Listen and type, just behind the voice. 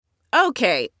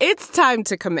Okay, it's time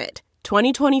to commit.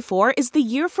 2024 is the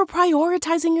year for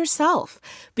prioritizing yourself.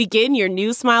 Begin your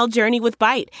new smile journey with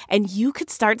Byte, and you could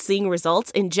start seeing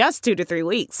results in just 2 to 3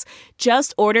 weeks.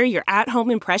 Just order your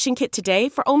at-home impression kit today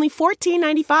for only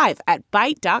 $14.95 at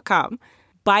Byte.com.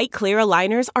 Byte Clear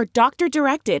aligners are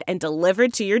doctor-directed and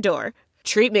delivered to your door.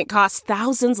 Treatment costs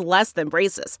thousands less than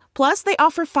braces. Plus, they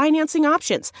offer financing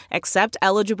options, accept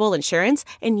eligible insurance,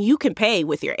 and you can pay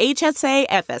with your HSA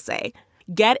FSA.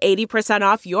 Get 80%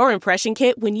 off your impression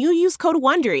kit when you use code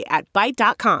WONDERY at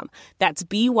Byte.com. That's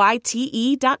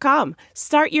BYTE.com.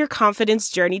 Start your confidence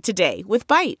journey today with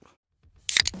Byte.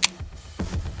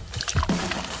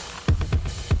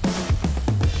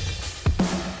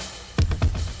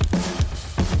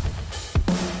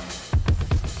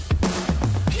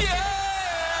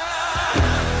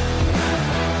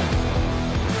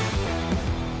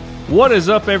 What is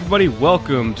up, everybody?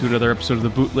 Welcome to another episode of the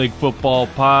Bootleg Football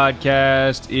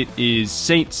Podcast. It is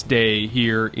Saints Day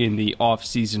here in the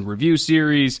off-season review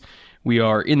series. We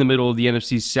are in the middle of the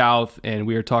NFC South, and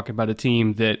we are talking about a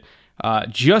team that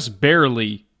just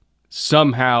barely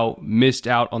somehow missed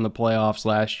out on the playoffs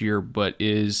last year, but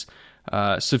is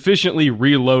sufficiently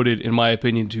reloaded, in my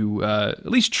opinion, to at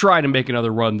least try to make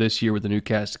another run this year with a new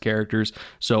cast of characters.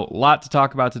 So a lot to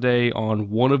talk about today on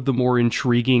one of the more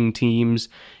intriguing teams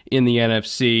in the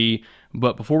NFC.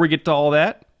 But before we get to all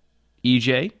that,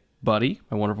 EJ, buddy,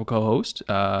 my wonderful co-host,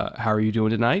 how are you doing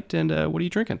tonight, and what are you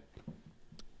drinking?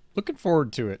 Looking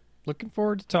forward to it. Looking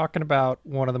forward to talking about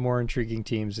one of the more intriguing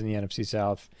teams in the NFC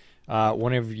South.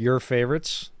 One of your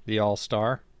favorites, the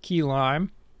All-Star, Key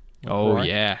Lime. Oh,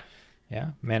 yeah.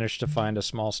 Yeah, managed to find a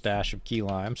small stash of key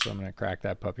lime, so I'm going to crack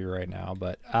that puppy right now.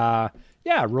 But,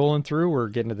 yeah, rolling through, we're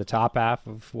getting to the top half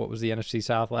of what was the NFC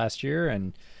South last year,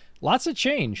 and lots of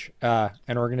change.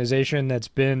 An organization that's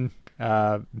been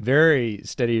very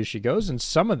steady as she goes, and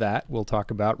some of that we'll talk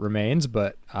about remains,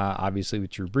 but obviously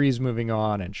with Drew Brees moving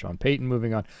on and Sean Payton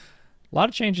moving on, a lot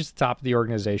of changes at the top of the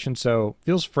organization, so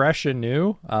feels fresh and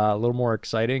new, a little more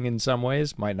exciting in some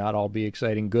ways. Might not all be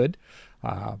exciting good.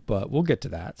 But we'll get to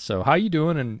that. So how you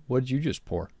doing, and what did you just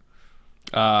pour?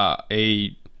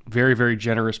 A very, very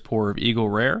generous pour of Eagle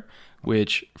Rare,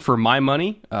 which for my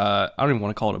money, I don't even want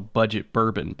to call it a budget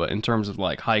bourbon, but in terms of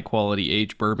like high quality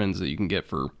aged bourbons that you can get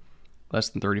for less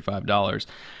than $35.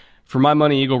 For my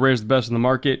money, Eagle Rare is the best in the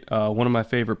market. One of my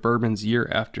favorite bourbons year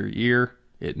after year.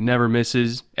 It never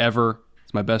misses, ever.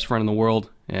 It's my best friend in the world.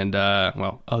 And,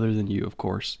 well, other than you, of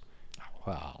course.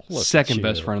 Wow. Second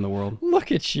best friend in the world.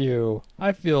 Look at you.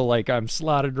 I feel like I'm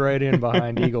slotted right in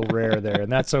behind Eagle Rare there,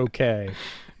 and that's okay.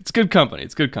 It's good company.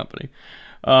 It's good company.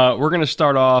 We're going to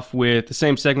start off with the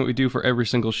same segment we do for every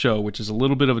single show, which is a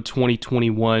little bit of a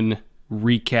 2021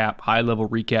 recap, high-level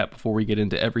recap before we get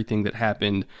into everything that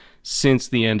happened since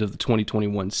the end of the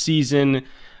 2021 season.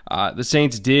 The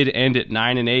Saints did end at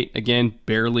 9-8, again,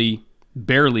 barely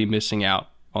missing out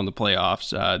on the playoffs.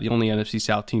 The only NFC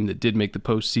South team that did make the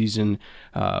postseason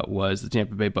was the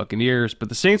Tampa Bay Buccaneers, but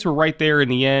the Saints were right there in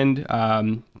the end.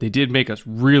 They did make a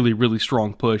really, really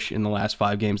strong push in the last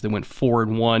 5 games. They went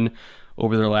 4-1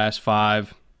 over their last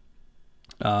 5.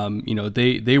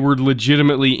 They were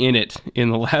legitimately in it in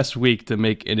the last week to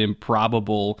make an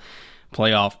improbable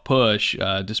playoff push,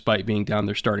 despite being down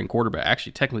their starting quarterback.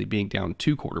 Actually, technically being down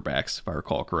 2 quarterbacks, if I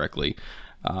recall correctly.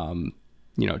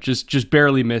 Just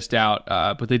barely missed out,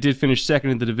 but they did finish second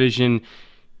in the division.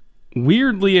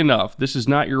 Weirdly enough, this is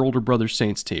not your older brother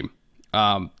Saints team.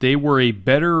 They were a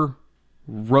better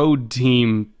road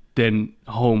team than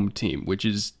home team, which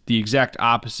is the exact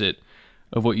opposite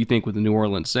of what you think with the New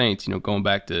Orleans Saints. Going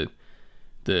back to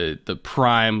the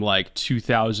prime like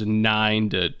 2009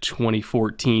 to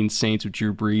 2014 Saints with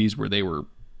Drew Brees, where they were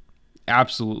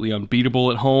absolutely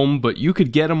unbeatable at home, but you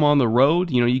could get them on the road.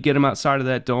 You get them outside of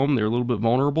that dome, they're a little bit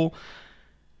vulnerable.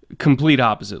 Complete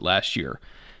opposite last year.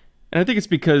 And I think it's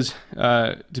because,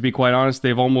 to be quite honest,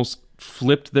 they've almost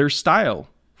flipped their style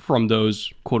from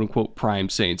those quote-unquote prime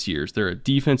Saints years. They're a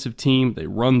defensive team. They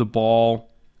run the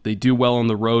ball. They do well on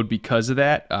the road because of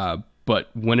that. But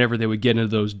whenever they would get into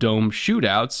those dome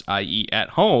shootouts, i.e. at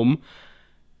home,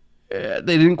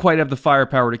 they didn't quite have the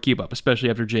firepower to keep up, especially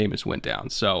after Jameis went down.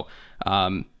 So,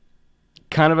 kind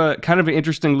of an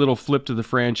interesting little flip to the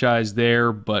franchise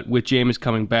there. But with Jameis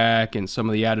coming back and some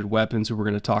of the added weapons that we're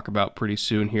going to talk about pretty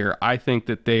soon here, I think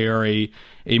that they are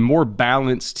a more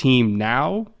balanced team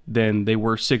now than they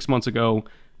were 6 months ago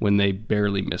when they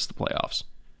barely missed the playoffs.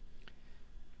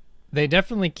 They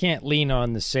definitely can't lean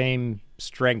on the same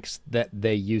strengths that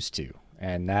they used to,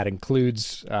 and that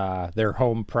includes their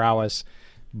home prowess.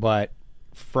 But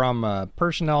from a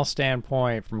personnel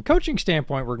standpoint, from a coaching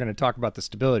standpoint, we're going to talk about the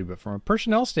stability, but from a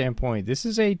personnel standpoint, this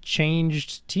is a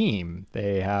changed team.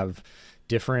 They have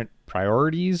different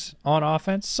priorities on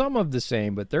offense, some of the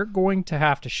same, but they're going to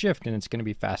have to shift, and it's going to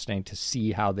be fascinating to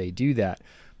see how they do that.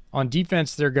 On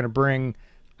defense, they're going to bring,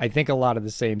 I think, a lot of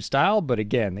the same style, but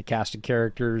again, the cast of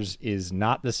characters is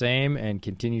not the same and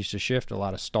continues to shift. A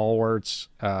lot of stalwarts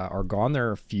are gone. There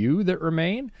are a few that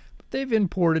remain, but they've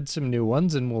imported some new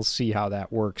ones, and we'll see how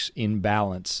that works in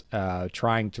balance,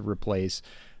 trying to replace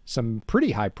some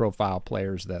pretty high-profile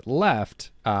players that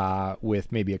left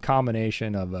with maybe a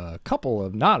combination of a couple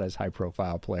of not as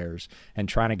high-profile players and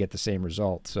trying to get the same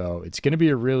result. So it's going to be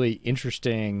a really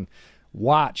interesting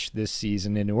watch this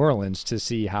season in New Orleans to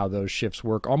see how those shifts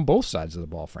work on both sides of the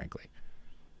ball, frankly.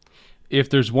 If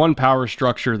there's one power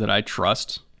structure that I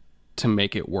trust to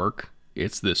make it work,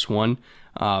 it's this one.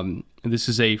 This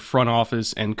is a front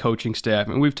office and coaching staff,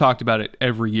 and we've talked about it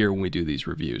every year when we do these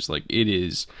reviews. Like, it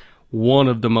is one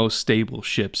of the most stable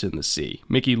ships in the sea.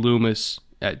 Mickey Loomis,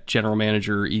 at general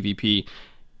manager, EVP,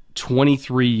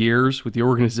 23 years with the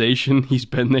organization. He's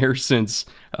been there since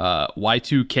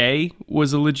Y2K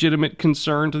was a legitimate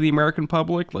concern to the American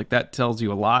public. Like, that tells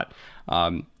you a lot.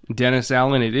 Dennis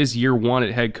Allen, it is year one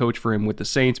at head coach for him with the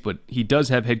Saints, but he does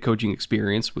have head coaching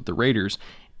experience with the Raiders,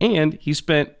 and he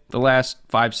spent the last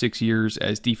 5-6 years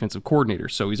as defensive coordinator.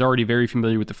 So he's already very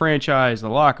familiar with the franchise, the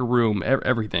locker room,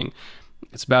 everything.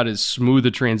 It's about as smooth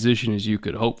a transition as you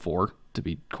could hope for, to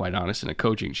be quite honest, in a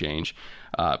coaching change.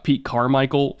 Pete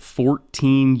Carmichael,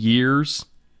 14 years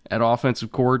at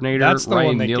offensive coordinator. That's the Ryan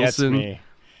one that Nielsen. gets me.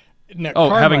 No,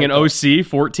 Having an OC,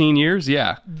 14 years?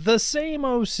 Yeah. The same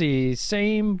OC,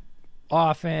 same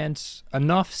offense,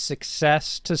 enough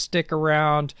success to stick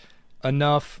around,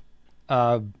 enough,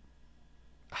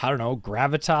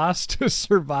 gravitas to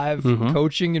survive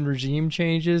coaching and regime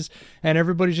changes, and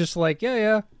everybody's just like,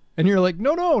 yeah. And you're like,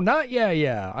 no, not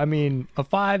yeah. I mean, a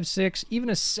 5, 6, even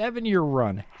a 7-year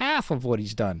run, half of what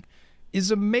he's done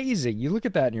is amazing. You look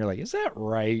at that and you're like, is that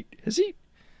right? Is he?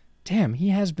 Damn, he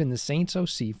has been the Saints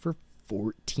OC for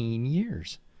 14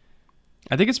 years.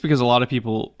 I think it's because a lot of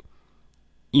people,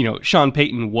 Sean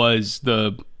Payton was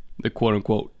the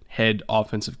quote-unquote head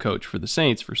offensive coach for the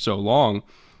Saints for so long.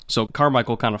 So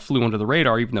Carmichael kind of flew under the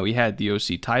radar, even though he had the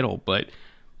OC title. But,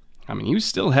 I mean, he was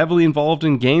still heavily involved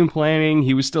in game planning.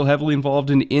 He was still heavily involved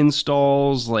in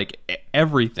installs, like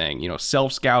everything,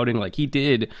 self-scouting. Like, he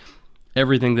did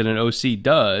everything that an OC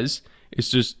does. It's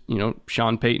just,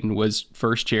 Sean Payton was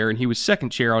first chair and he was second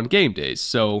chair on game days.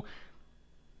 So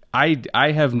I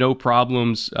have no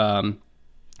problems, now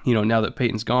that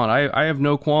Payton's gone, I have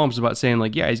no qualms about saying,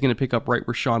 like, yeah, he's going to pick up right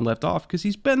where Sean left off because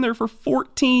he's been there for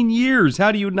 14 years.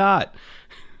 How do you not?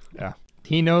 Yeah.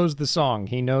 He knows the song.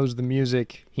 He knows the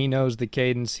music. He knows the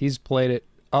cadence. He's played it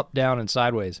up, down, and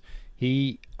sideways.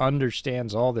 He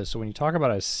understands all this. So when you talk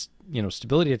about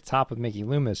stability at the top with Mickey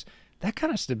Loomis, that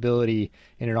kind of stability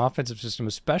in an offensive system,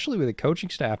 especially with the coaching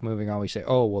staff moving on, we say,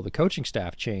 oh, well, the coaching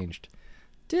staff changed.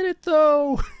 Did it,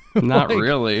 though? Not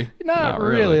really. Not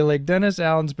really. Like, Dennis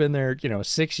Allen's been there,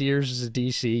 6 years as a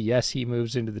DC. Yes, he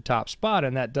moves into the top spot,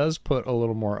 and that does put a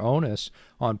little more onus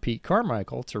on Pete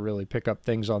Carmichael to really pick up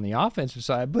things on the offensive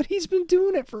side, but he's been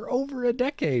doing it for over a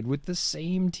decade with the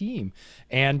same team.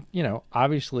 And,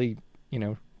 obviously,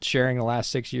 sharing the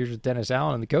last 6 years with Dennis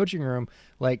Allen in the coaching room,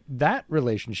 like, that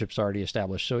relationship's already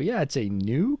established. So, yeah, it's a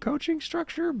new coaching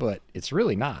structure, but it's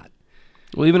really not.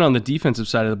 Well, even on the defensive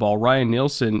side of the ball, Ryan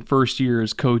Nielsen, first year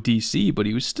as co-DC, but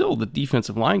he was still the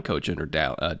defensive line coach under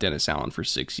Dennis Allen for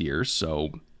 6 years, so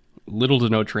little to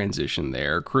no transition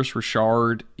there. Chris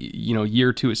Richard,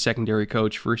 year 2 as secondary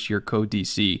coach, first year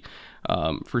co-DC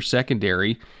for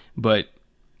secondary, but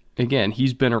again,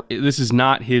 this is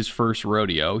not his first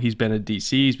rodeo. He's been a DC,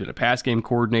 he's been a pass game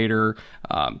coordinator.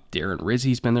 Darren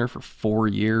Rizzi's been there for 4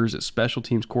 years as special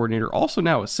teams coordinator, also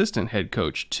now assistant head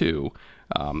coach too.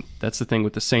 That's the thing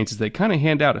with the Saints is they kind of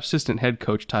hand out assistant head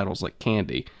coach titles like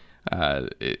candy.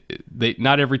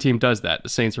 Not every team does that. The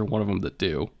Saints are one of them that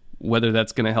do. Whether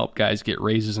that's going to help guys get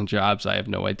raises and jobs, I have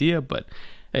no idea, but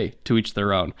hey, to each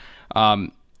their own.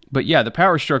 But yeah, the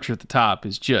power structure at the top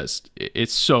is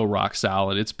it's so rock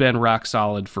solid. It's been rock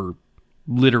solid for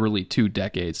literally 2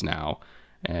 decades now,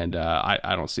 and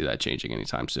I don't see that changing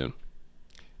anytime soon.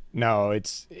 No,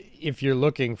 if you're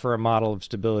looking for a model of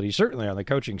stability, certainly on the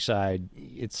coaching side,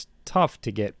 it's tough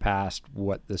to get past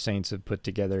what the Saints have put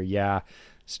together. Yeah,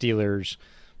 Steelers,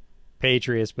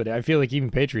 Patriots, but I feel like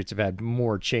even Patriots have had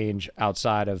more change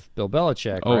outside of Bill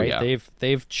Belichick, right? Yeah.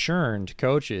 They've churned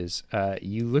coaches.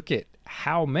 You look at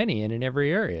how many in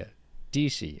every area.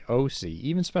 DC, OC,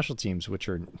 even special teams, which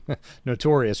are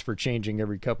notorious for changing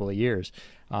every couple of years.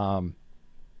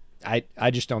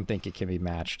 I just don't think it can be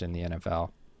matched in the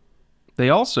NFL. They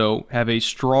also have a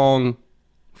strong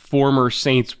former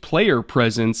Saints player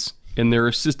presence in their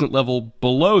assistant level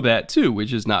below that too,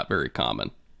 which is not very common.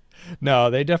 No,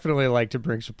 they definitely like to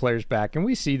bring some players back, and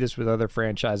we see this with other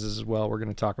franchises as well. We're going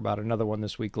to talk about another one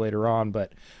this week later on,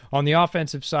 but on the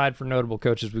offensive side for notable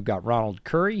coaches, we've got Ronald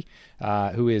Curry,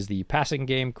 who is the passing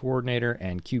game coordinator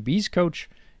and QB's coach.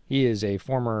 He is a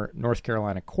former North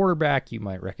Carolina quarterback. You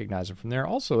might recognize him from there.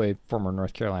 Also a former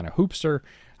North Carolina hoopster,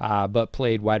 but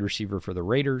played wide receiver for the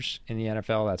Raiders in the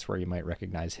NFL. That's where you might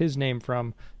recognize his name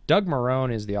from. Doug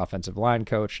Marrone is the offensive line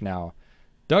coach. Now,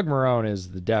 Doug Marrone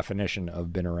is the definition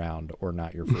of been around or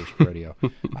not your first rodeo.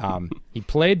 He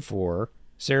played for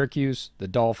Syracuse, the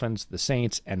Dolphins, the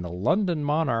Saints, and the London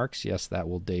Monarchs. Yes, that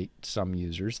will date some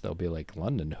users. They'll be like,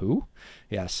 London who?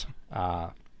 Yes.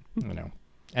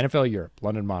 NFL Europe,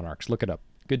 London Monarchs. Look it up.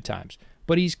 Good times.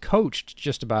 But he's coached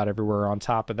just about everywhere on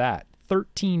top of that.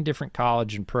 13 different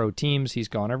college and pro teams. He's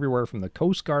gone everywhere from the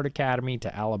Coast Guard Academy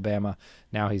to Alabama.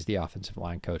 Now he's the offensive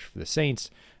line coach for the Saints.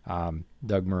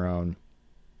 Doug Marrone,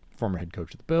 former head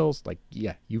coach of the Bills.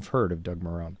 You've heard of Doug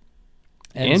Marrone.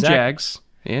 And Jags.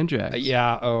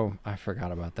 I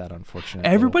forgot about that,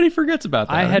 unfortunately. Everybody forgets about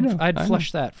that. I'd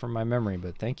flushed that from my memory,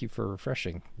 but thank you for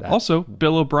refreshing that. Also,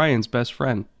 Bill O'Brien's best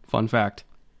friend. Fun fact.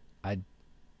 I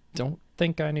don't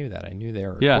think I knew that. I knew they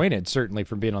were acquainted, certainly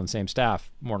from being on the same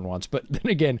staff more than once. But then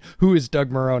again, who is Doug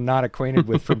Marrone not acquainted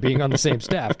with from being on the same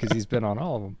staff? Because he's been on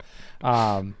all of them.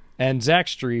 And Zach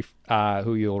Strief,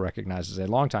 who you'll recognize as a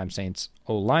longtime Saints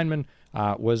O-lineman,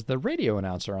 was the radio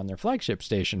announcer on their flagship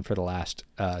station for the last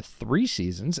 3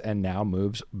 seasons and now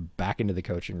moves back into the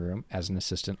coaching room as an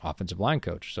assistant offensive line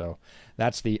coach. So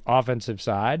that's the offensive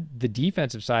side. The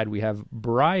defensive side, we have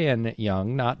Brian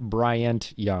Young, not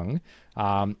Bryant Young,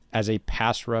 as a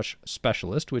pass rush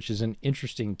specialist, which is an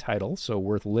interesting title, so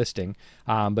worth listing.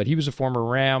 But he was a former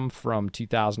Ram from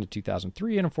 2000 to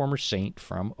 2003 and a former Saint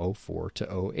from 04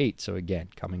 to 08. So again,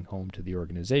 coming home to the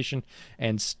organization.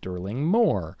 And Sterling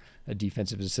Moore, a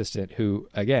defensive assistant who,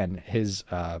 again, his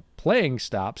playing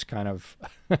stops kind of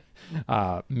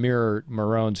mirror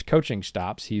Marrone's coaching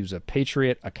stops. He was a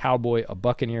Patriot, a Cowboy, a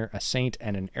Buccaneer, a Saint,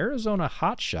 and an Arizona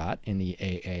hotshot in the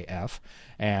AAF,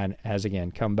 and has,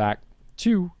 again, come back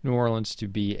to New Orleans to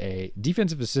be a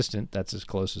defensive assistant. That's as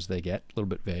close as they get. A little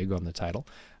bit vague on the title.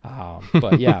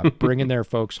 But, yeah, bringing their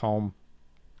folks home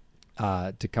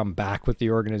to come back with the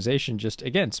organization just,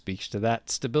 again, speaks to that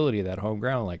stability, that home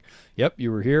ground. Like, yep,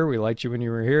 you were here. We liked you when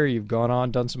you were here. You've gone on,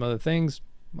 done some other things.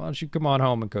 Why don't you come on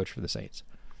home and coach for the Saints?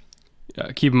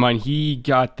 Keep in mind, he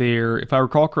got there, if I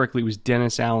recall correctly, it was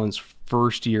Dennis Allen's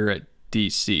first year at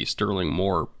DC. Sterling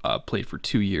Moore played for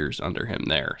 2 years under him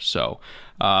there. So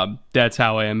that's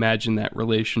how I imagine that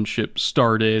relationship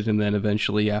started. And then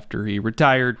eventually after he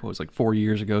retired, 4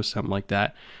 years ago, something like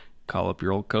that, call up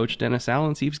your old coach, Dennis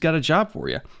Allen, see if he's got a job for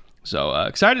you. So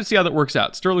excited to see how that works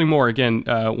out. Sterling Moore, again,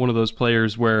 one of those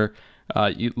players where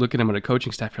you look at him at a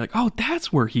coaching staff, you're like, oh,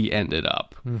 that's where he ended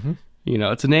up. Mm-hmm.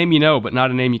 It's a name you know, but not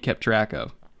a name you kept track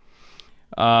of.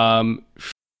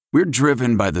 We're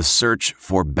driven by the search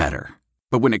for better.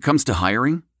 But when it comes to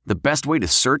hiring, the best way to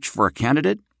search for a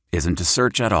candidate isn't to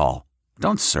search at all.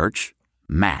 Don't search.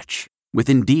 Match. With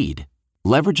Indeed.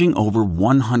 Leveraging over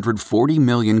 140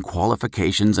 million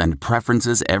qualifications and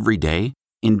preferences every day,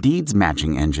 Indeed's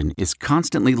matching engine is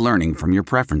constantly learning from your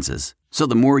preferences. So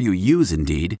the more you use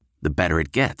Indeed, the better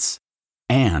it gets.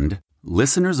 And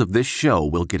listeners of this show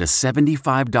will get a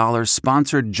 $75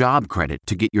 sponsored job credit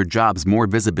to get your jobs more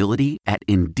visibility at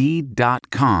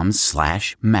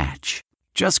Indeed.com/match.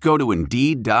 Just go to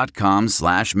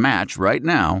Indeed.com/match right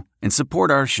now and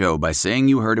support our show by saying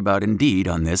you heard about Indeed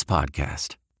on this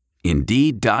podcast.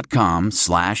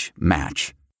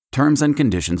 Indeed.com/match. Terms and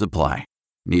conditions apply.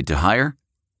 Need to hire?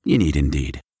 You need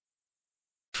Indeed.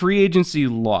 Free agency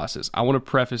losses. I want to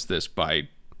preface this by,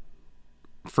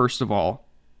 first of all,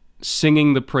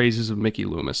 singing the praises of Mickey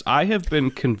Loomis. I have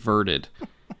been converted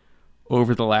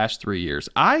over the last 3 years.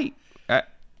 And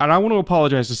I want to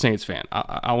apologize to Saints fan.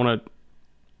 I want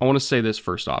to say this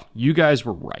first off. You guys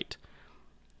were right.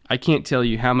 I can't tell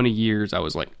you how many years I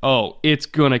was like, oh, it's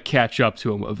going to catch up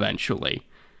to him eventually.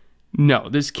 No,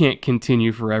 this can't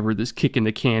continue forever. This kicking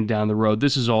the can down the road.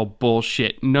 This is all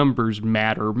bullshit. Numbers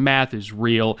matter. Math is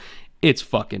real. It's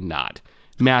fucking not.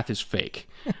 Math is fake.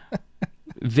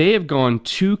 They have gone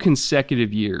 2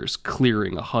 consecutive years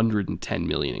clearing $110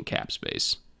 million in cap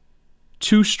space.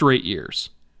 2 straight years.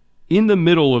 In the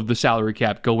middle of the salary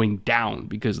cap going down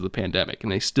because of the pandemic,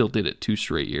 and they still did it 2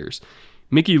 straight years.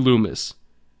 Mickey Loomis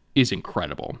is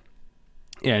incredible.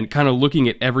 And kind of looking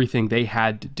at everything they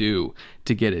had to do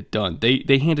to get it done,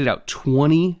 they handed out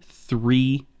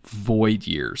 23 void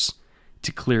years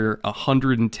to clear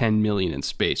 $110 million in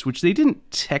space, which they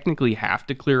didn't technically have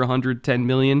to clear $110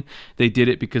 million. They did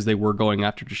it because they were going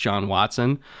after Deshaun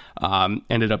Watson.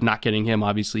 Ended up not getting him.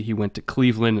 Obviously, he went to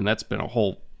Cleveland, and that's been a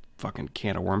whole fucking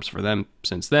can of worms for them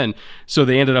since then. So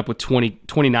they ended up with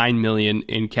 $29 million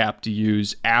in cap to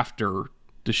use after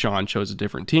Deshaun chose a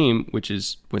different team, which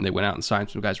is when they went out and signed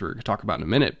some guys we're going to talk about in a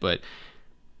minute. But,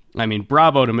 I mean,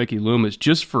 bravo to Mickey Loomis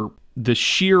just for the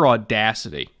sheer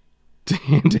audacity to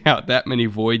hand out that many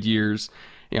void years.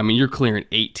 I mean, you're clearing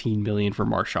 $18 million for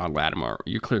Marshawn Lattimore.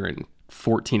 You're clearing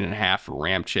 $14.5 million for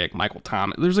Ramczyk, Michael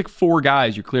Thomas. There's like 4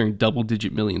 guys you're clearing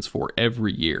double-digit millions for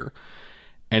every year.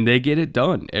 And they get it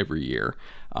done every year.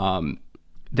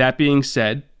 That being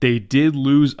said, they did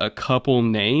lose a couple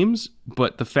names,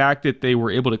 but the fact that they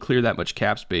were able to clear that much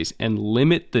cap space and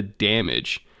limit the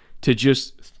damage to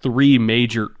just 3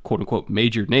 major, quote-unquote,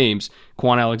 major names,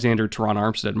 Quan Alexander, Teron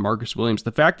Armstead, and Marcus Williams,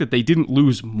 the fact that they didn't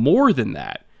lose more than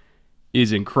that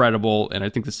is incredible, and I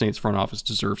think the Saints front office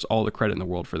deserves all the credit in the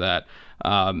world for that.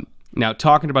 Now,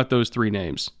 talking about those 3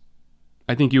 names,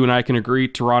 I think you and I can agree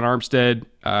Teron Armstead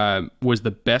was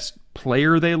the best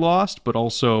player they lost, but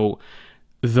also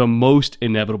the most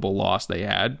inevitable loss they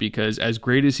had, because as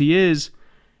great as he is,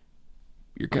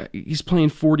 he's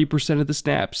playing 40% of the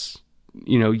snaps,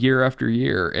 year after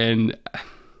year. And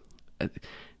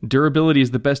durability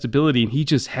is the best ability, and he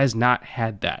just has not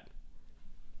had that.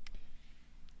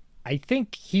 I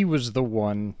think he was the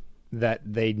one that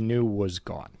they knew was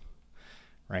gone,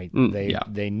 right?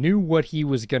 They knew what he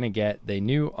was going to get. They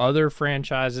knew other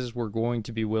franchises were going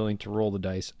to be willing to roll the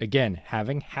dice. Again,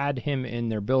 having had him in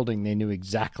their building, they knew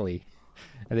exactly,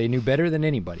 they knew better than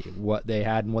anybody what they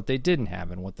had and what they didn't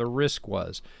have and what the risk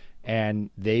was. And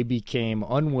they became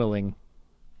unwilling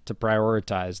to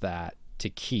prioritize that to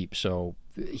keep. So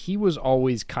he was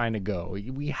always kind of go.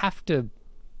 We have to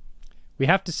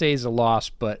say he's a loss,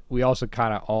 but we also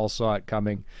kind of all saw it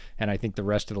coming, and I think the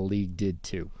rest of the league did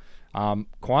too. Quan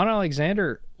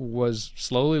Alexander was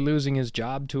slowly losing his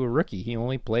job to a rookie. He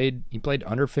played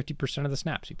under 50% of the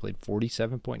snaps. He played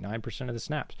 47.9% of the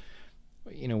snaps.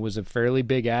 Was a fairly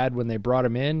big ad when they brought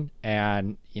him in,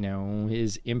 and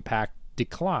his impact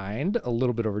declined a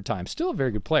little bit over time. Still a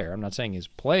very good player. I'm not saying his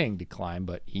playing declined,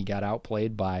 but he got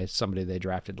outplayed by somebody they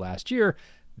drafted last year.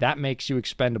 That makes you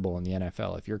expendable in the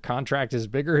NFL. If your contract is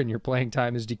bigger and your playing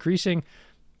time is decreasing,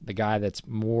 the guy that's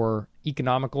more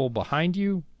economical behind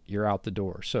you, you're out the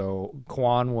door. So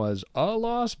Quan was a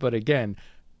loss, but again,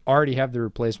 already have the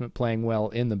replacement playing well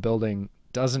in the building.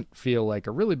 Doesn't feel like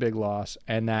a really big loss,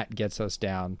 and that gets us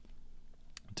down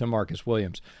to Marcus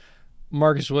Williams.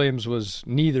 Marcus Williams was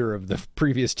neither of the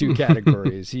previous 2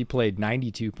 categories. He played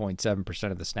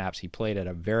 92.7% of the snaps. He played at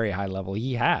a very high level.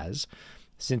 He has,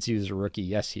 since he was a rookie.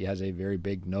 Yes, he has a very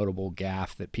big notable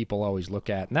gaffe that people always look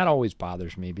at, and that always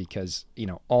bothers me because,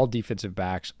 all defensive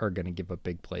backs are going to give up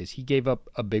big plays. He gave up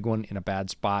a big one in a bad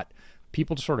spot.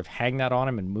 People just sort of hang that on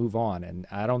him and move on, and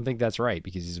I don't think that's right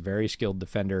because he's a very skilled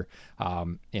defender.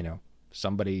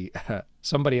 Somebody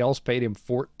else paid him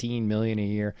 $14 million a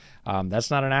year. That's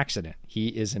not an accident. He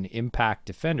is an impact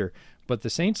defender. But the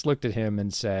Saints looked at him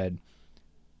and said,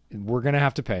 we're going to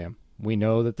have to pay him. We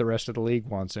know that the rest of the league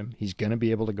wants him. He's going to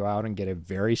be able to go out and get a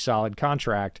very solid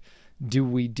contract. Do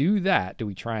we do that? Do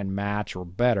we try and match or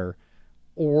better?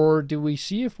 Or do we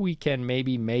see if we can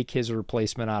maybe make his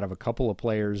replacement out of a couple of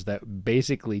players that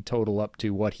basically total up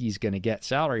to what he's going to get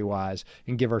salary-wise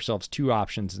and give ourselves 2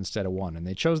 options instead of 1? And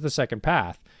they chose the second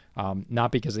path,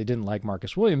 not because they didn't like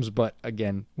Marcus Williams, but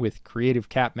again, with creative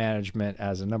cap management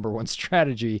as a number 1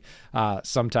 strategy,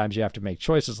 sometimes you have to make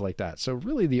choices like that. So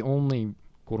really the only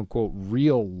quote-unquote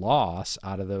real loss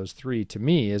out of those 3 to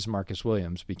me is Marcus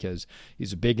Williams, because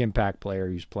he's a big impact player.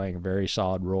 He's playing a very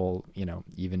solid role,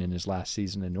 even in his last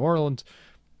season in New Orleans.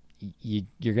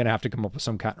 You're going to have to come up with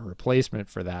some kind of replacement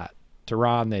for that.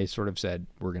 Teron, they sort of said,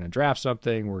 we're going to draft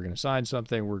something, we're going to sign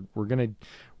something, we're going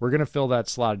to fill that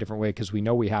slot a different way because we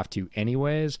know we have to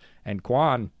anyways. And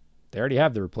Quan, they already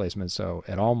have the replacement, so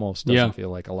it almost doesn't feel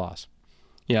like a loss.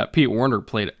 Yeah, Pete Werner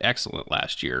played excellent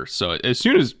last year. So as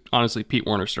soon as, honestly, Pete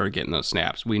Werner started getting those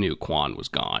snaps, we knew Quan was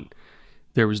gone.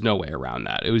 There was no way around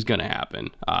that. It was going to happen,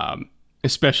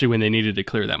 especially when they needed to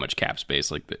clear that much cap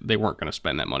space. Like, they weren't going to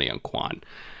spend that money on Quan.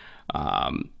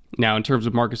 Now, in terms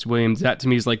of Marcus Williams, that to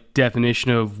me is like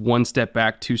definition of 1 step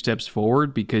back, 2 steps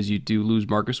forward, because you do lose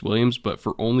Marcus Williams, but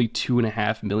for only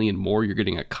 $2.5 million more, you're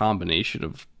getting a combination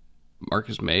of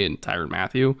Marcus May and Tyrann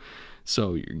Mathieu.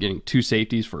 So you're getting two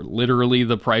safeties for literally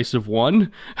the price of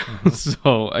one.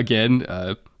 So again,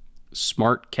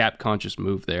 smart cap conscious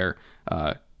move there.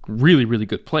 Really, really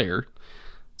good player.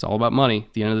 It's all about money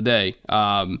at the end of the day.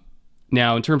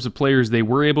 Now, in terms of players they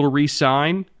were able to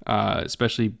re-sign,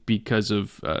 especially because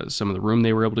of some of the room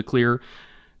they were able to clear,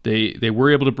 they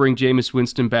were able to bring Jameis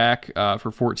Winston back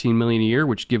for $14 million a year,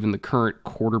 which, given the current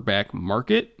quarterback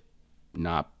market,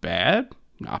 not bad.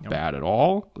 Not bad at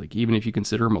all. Like, even if you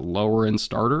consider him a lower-end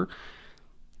starter,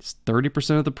 it's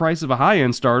 30% of the price of a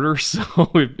high-end starter. So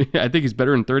I think he's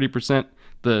better than 30%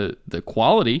 the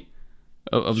quality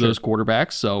of those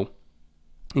quarterbacks. So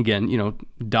again,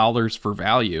 dollars for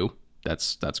value.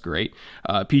 That's great.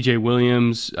 PJ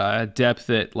Williams, depth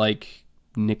at like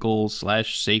nickel /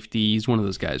 safety. He's one of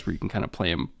those guys where you can kind of play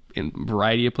him in a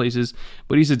variety of places,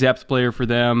 but he's a depth player for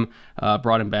them.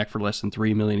 Brought him back for less than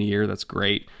 $3 million a year. That's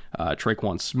great.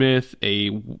 Traquan Smith,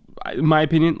 in my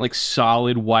opinion, like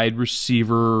solid wide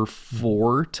receiver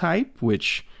 4 type,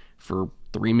 which for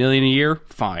 $3 million a year,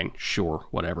 fine, sure,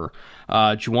 whatever.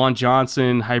 Juwan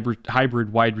Johnson,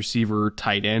 hybrid wide receiver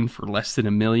tight end for less than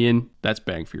 $1 million. That's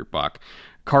bang for your buck.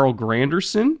 Carl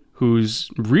Granderson, who's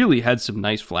really had some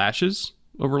nice flashes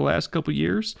over the last couple of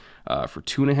years, for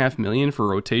 $2.5 million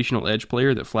for a rotational edge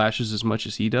player that flashes as much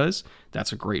as he does.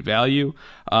 That's a great value.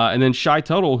 And then Shy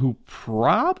Tuttle, who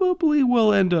probably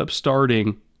will end up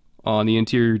starting on the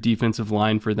interior defensive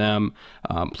line for them.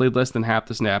 Played less than half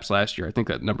the snaps last year. I think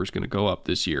that number's going to go up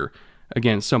this year.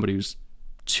 Again, somebody who's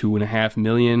 $2.5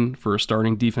 million for a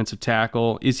starting defensive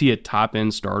tackle. Is he a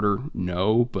top-end starter?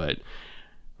 No, but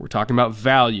we're talking about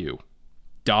value.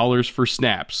 Dollars for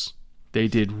snaps. They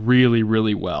did really,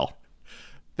 really well.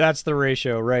 That's the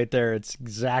ratio right there. It's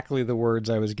exactly the words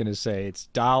I was going to say. It's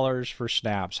dollars for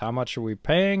snaps. How much are we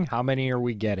paying? How many are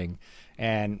we getting?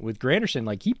 And with Granderson,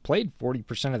 like, he played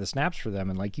 40% of the snaps for them.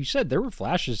 And like you said, there were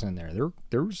flashes in there.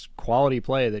 There was quality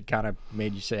play that kind of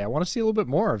made you say, I want to see a little bit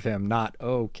more of him. Not,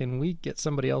 oh, can we get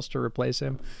somebody else to replace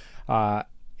him?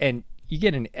 And you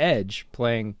get an edge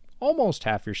playing almost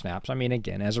half your snaps. I mean,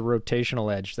 again, as a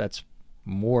rotational edge, that's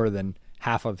more than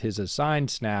half of his assigned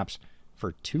snaps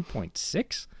for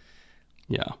 2.6.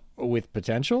 Yeah. With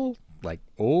potential, like,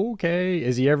 okay,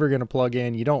 is he ever going to plug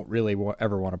in? You don't really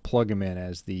ever want to plug him in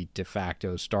as the de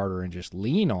facto starter and just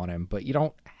lean on him, but you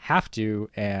don't have to.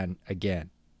 And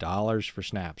again, dollars for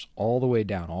snaps all the way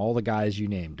down. All the guys you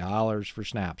named, dollars for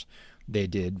snaps. They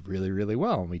did really, really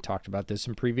well. And we talked about this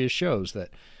in previous shows,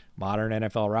 that modern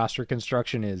NFL roster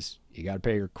construction is you got to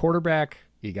pay your quarterback,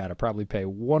 you got to probably pay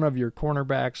one of your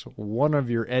cornerbacks, one of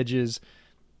your edges,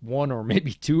 one or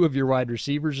maybe two of your wide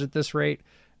receivers at this rate,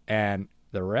 and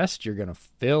the rest you're going to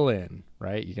fill in,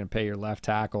 right? You're going to pay your left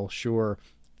tackle, sure.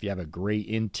 If you have a great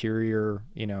interior,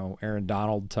 Aaron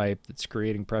Donald type that's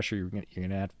creating pressure, you're going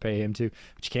to have to pay him too,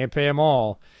 but you can't pay them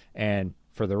all. And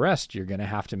for the rest, you're going to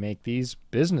have to make these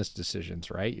business decisions,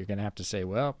 right? You're going to have to say,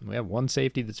 well, we have one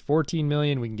safety that's $14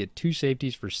 million. We can get two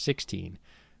safeties for $16.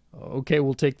 Okay,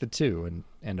 we'll take the two, and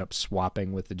end up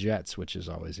swapping with the Jets, which is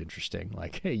always interesting.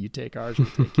 Like, hey, you take ours, we'll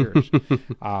take yours.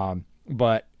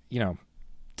 But,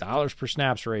 dollars per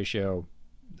snaps ratio,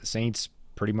 the Saints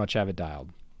pretty much have it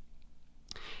dialed.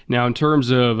 Now, in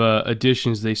terms of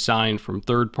additions they signed from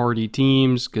third-party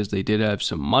teams, because they did have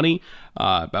some money,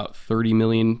 about $30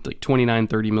 million, like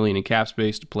 $29-30 million in cap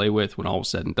space to play with when all was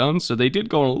said and done. So they did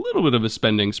go on a little bit of a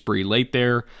spending spree late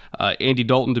there. Andy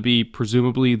Dalton to be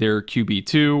presumably their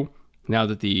QB2, now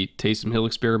that the Taysom Hill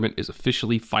experiment is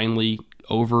officially finally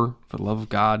over, for the love of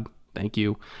God. Thank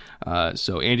you.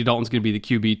 So Andy Dalton's going to be the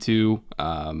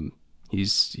QB2.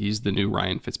 He's the new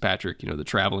Ryan Fitzpatrick, the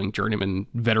traveling journeyman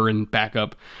veteran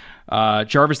backup.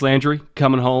 Jarvis Landry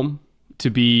coming home to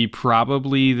be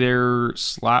probably their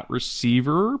slot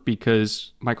receiver,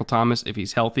 because Michael Thomas, if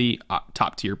he's healthy,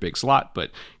 top tier big slot,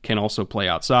 but can also play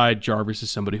outside. Jarvis is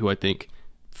somebody who I think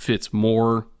fits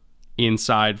more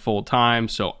inside full time.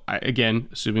 So again,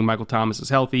 assuming Michael Thomas is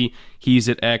healthy, he's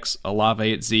at X,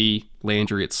 Olave at Z,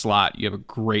 Landry at slot. You have a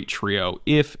great trio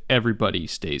if everybody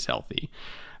stays healthy.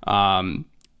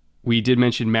 We did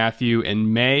mention Matthew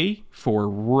and May for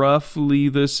roughly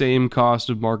the same cost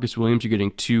of Marcus Williams. You're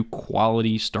getting two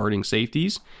quality starting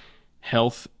safeties.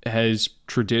 Health has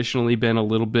traditionally been a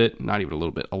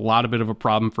lot of a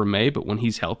problem for May, but when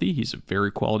he's healthy, he's a very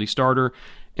quality starter.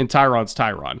 And Tyron's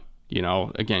Tyron.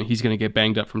 Again, he's going to get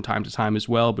banged up from time to time as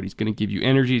well, but he's going to give you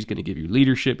energy, he's going to give you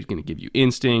leadership, he's going to give you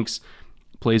instincts,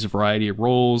 plays a variety of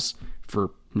roles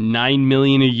for $9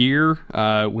 million a year,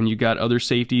 when you got other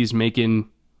safeties making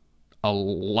a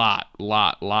lot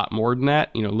more than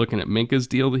that. Looking at Minka's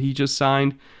deal that he just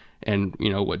signed, And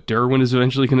what Derwin is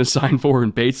eventually going to sign for,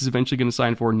 and Bates is eventually going to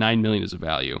sign for, $9 million is a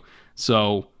value.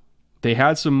 So they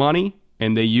had some money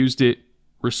and they used it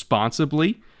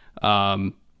responsibly.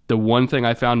 The one thing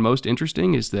I found most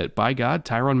interesting is that, by God,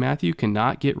 Tyrann Mathieu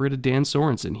cannot get rid of Dan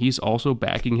Sorensen. He's also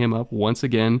backing him up once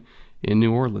again in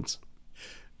New Orleans.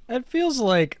 It feels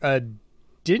like a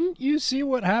didn't you see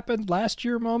what happened last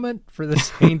year moment for the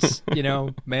Saints,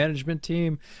 management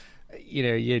team. You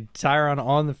had Tyrann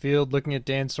on the field looking at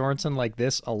Dan Sorensen like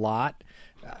this a lot.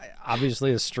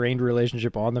 Obviously a strained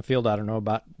relationship on the field. I don't know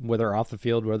about whether off the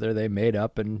field, whether they made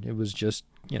up and it was just,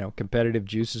 competitive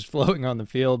juices flowing on the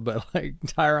field. But like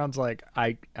Tyrann's like,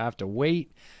 I have to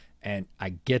wait and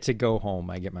I get to go home.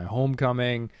 I get my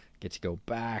homecoming, get to go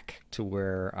back to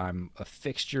where I'm a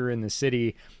fixture in the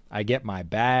city. I get my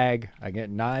bag. I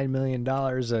get $9 million.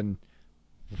 And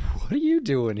what are you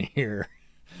doing here?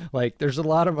 Like, there's a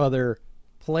lot of other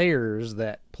players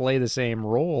that play the same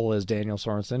role as Daniel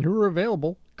Sorensen who are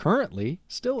available, currently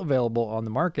still available on the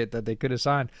market that they could have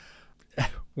signed.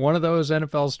 One of those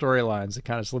NFL storylines that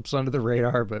kind of slips under the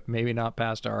radar, but maybe not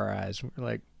past our eyes. We're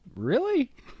like, really?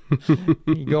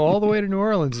 You go all the way to New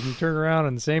Orleans and you turn around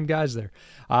and the same guys there.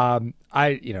 I'm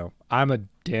a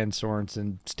Dan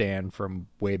Sorensen stan from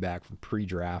way back from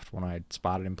pre-draft when I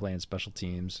spotted him playing special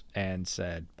teams and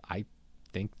said, I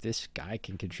think this guy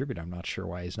can contribute. I'm not sure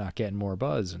why he's not getting more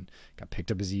buzz, and got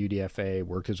picked up as a UDFA,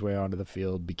 worked his way onto the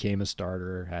field, became a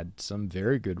starter, had some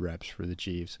very good reps for the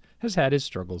Chiefs, has had his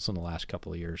struggles in the last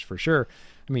couple of years for sure.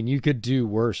 I mean, you could do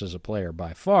worse as a player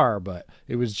by far, but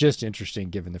it was just interesting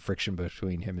given the friction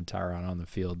between him and Tyrann on the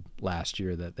field last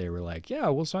year that they were like, yeah,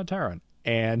 we'll sign Tyrann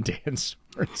and Dan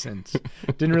Sorensen.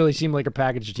 Didn't really seem like a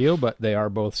package deal, but they are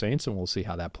both Saints, and we'll see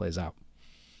how that plays out.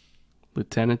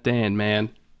 Lieutenant Dan,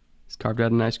 man. He's carved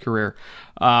out a nice career.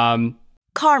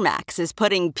 CarMax is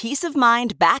putting peace of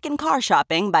mind back in car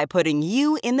shopping by putting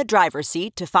you in the driver's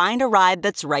seat to find a ride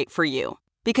that's right for you.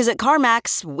 Because at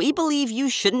CarMax, we believe you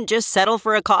shouldn't just settle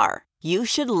for a car. You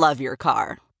should love your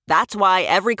car. That's why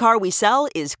every car we sell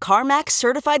is CarMax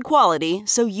certified quality,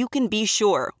 so you can be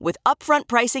sure with upfront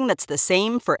pricing that's the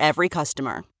same for every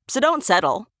customer. So don't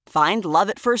settle. Find love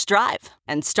at first drive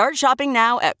and start shopping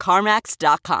now at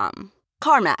CarMax.com.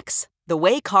 CarMax. The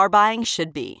way car buying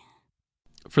should be.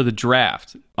 For the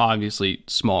draft, obviously,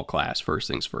 small class, first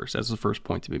things first. That's the first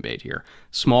point to be made here.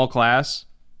 Small class,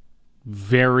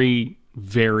 very,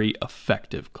 very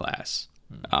effective class,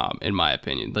 in my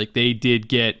opinion. Like, they did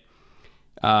get,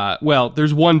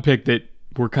 there's one pick that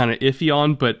we're kind of iffy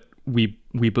on, but we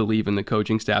believe in the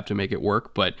coaching staff to make it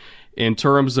work. But in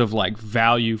terms of, like,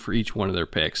 value for each one of their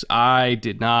picks, I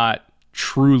did not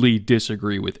truly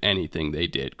disagree with anything they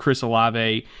did. Chris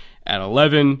Olave at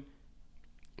 11,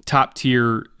 top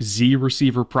tier Z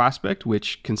receiver prospect,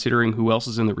 which, considering who else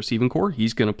is in the receiving core,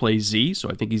 he's going to play Z.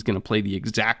 So I think he's going to play the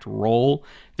exact role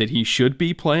that he should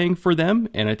be playing for them.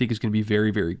 And I think he's going to be very,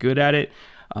 very good at it.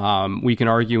 We can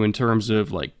argue in terms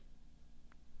of like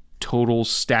total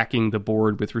stacking the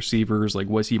board with receivers. Like,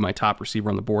 was he my top receiver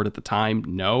on the board at the time?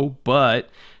 No. But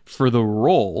for the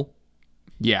role,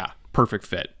 yeah, perfect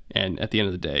fit. And at the end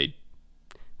of the day,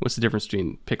 what's the difference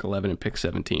between pick 11 and pick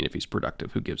 17 if he's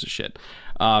productive? Who gives a shit?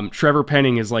 Trevor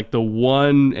Penning is like the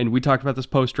one, and we talked about this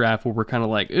post-draft where we're kind of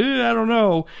like, I don't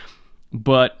know.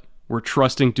 But we're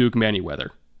trusting Duke Manyweather.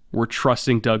 We're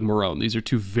trusting Doug Marrone. These are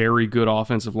two very good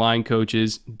offensive line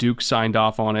coaches. Duke signed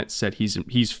off on it, said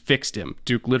he's fixed him.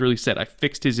 Duke literally said, I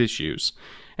fixed his issues.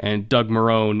 And Doug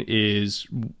Marrone is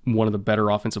one of the better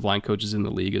offensive line coaches in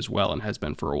the league as well and has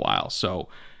been for a while. So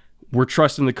we're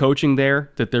trusting the coaching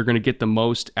there, that they're going to get the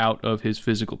most out of his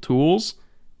physical tools.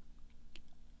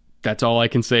 That's all I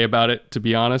can say about it, to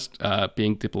be honest,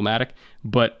 being diplomatic.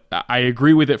 But I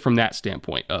agree with it from that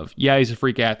standpoint of, yeah, he's a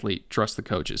freak athlete, trust the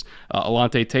coaches.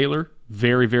 Alontae Taylor,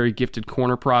 very, very gifted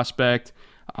corner prospect.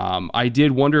 I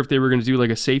did wonder if they were going to do like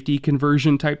a safety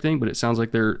conversion type thing, but it sounds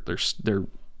like they're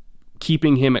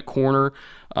keeping him at corner.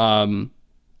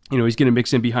 He's going to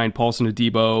mix in behind Paulson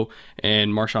Adebo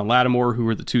and Marshawn Lattimore, who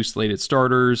are the two slated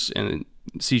starters, and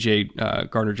CJ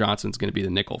Gardner-Johnson's going to be the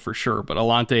nickel for sure. But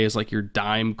Alontae is like your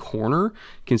dime corner,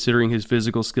 considering his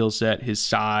physical skill set, his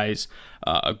size,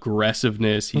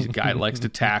 aggressiveness. He's a guy who likes to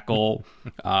tackle.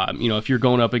 If you're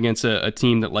going up against a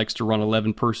team that likes to run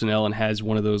 11 personnel and has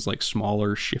one of those like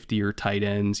smaller, shiftier tight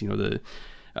ends,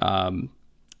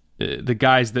 the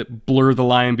guys that blur the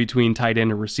line between tight end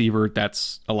and receiver,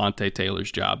 that's Alontae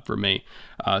Taylor's job for me.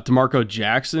 DeMarco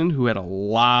Jackson, who had a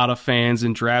lot of fans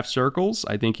in draft circles,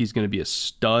 I think he's going to be a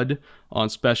stud on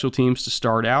special teams to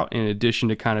start out, in addition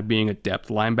to kind of being a depth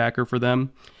linebacker for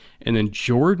them. And then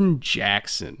Jordan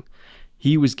Jackson.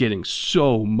 he was getting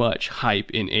so much hype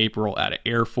in April out of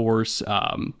Air Force.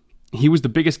 He was the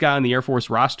biggest guy on the Air Force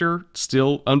roster,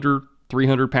 still under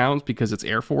 300 pounds because it's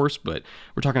Air Force, but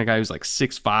we're talking a guy who's like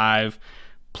 6'5",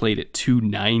 played at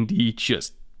 290,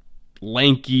 just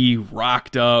lanky,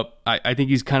 rocked up. I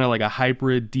think he's kind of like a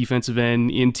hybrid defensive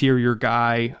end interior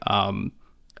guy.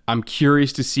 I'm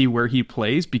curious to see where he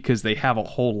plays because they have a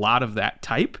whole lot of that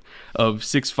type of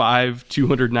 6'5",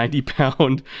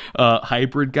 290-pound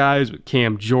hybrid guys with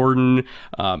Cam Jordan,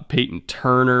 Peyton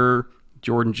Turner,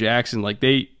 Jordan Jackson.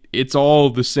 It's all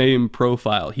the same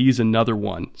profile. He's another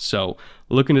one. So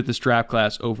looking at this draft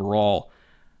class overall,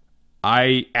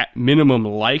 I, at minimum,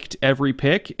 liked every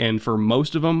pick, and for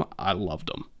most of them, I loved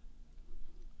them.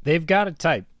 They've got a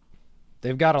type.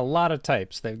 They've got a lot of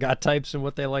types. They've got types in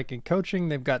what they like in coaching.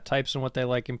 They've got types in what they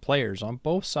like in players on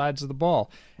both sides of the ball.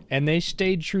 And they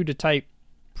stayed true to type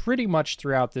pretty much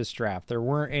throughout this draft. There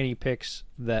weren't any picks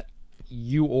that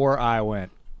you or I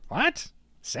went, what?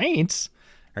 Saints?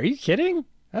 Are you kidding?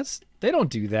 They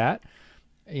don't do that.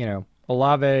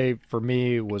 Olave for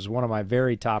me was one of my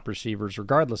very top receivers,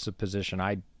 regardless of position.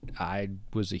 I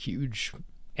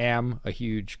am a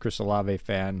huge Chris Olave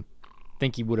fan.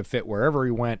 Think he would have fit wherever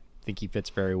he went. Think he fits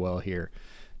very well here.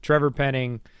 Trevor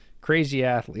Penning, crazy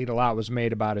athlete. A lot was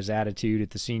made about his attitude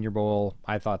at the Senior Bowl.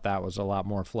 I thought that was a lot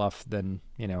more fluff than,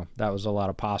 that was a lot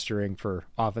of posturing for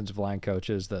offensive line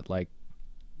coaches that like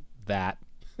that.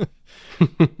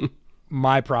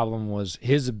 My problem was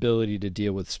his ability to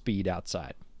deal with speed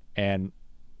outside. And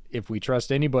if we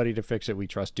trust anybody to fix it, we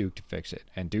trust Duke to fix it.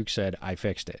 And Duke said, I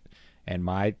fixed it. And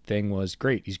my thing was,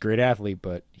 great, he's a great athlete,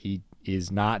 but he is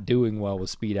not doing well with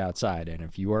speed outside. And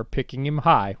if you are picking him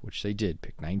high, which they did,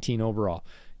 pick 19 overall,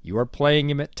 you are playing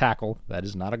him at tackle. That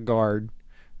is not a guard,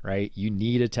 right? You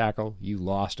need a tackle. You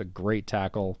lost a great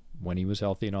tackle when he was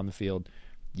healthy and on the field.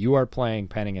 You are playing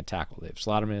Penning at tackle. They've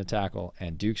slotted him in a tackle,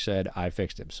 and Duke said, I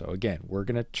fixed him. So, again, we're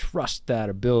going to trust that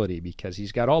ability because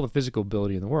he's got all the physical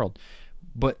ability in the world.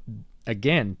 But,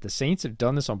 again, the Saints have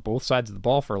done this on both sides of the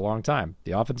ball for a long time,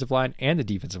 the offensive line and the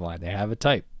defensive line. They have a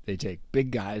type. They take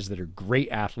big guys that are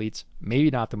great athletes, maybe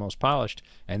not the most polished,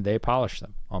 and they polish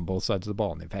them on both sides of the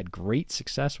ball. And they've had great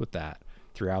success with that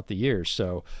throughout the years.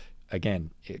 So,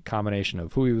 again, a combination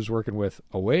of who he was working with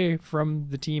away from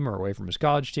the team or away from his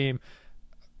college team,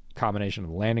 combination of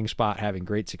the landing spot, having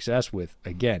great success with,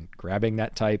 again, grabbing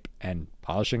that type and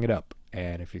polishing it up.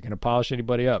 And if you're going to polish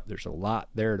anybody up, there's a lot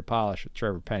there to polish with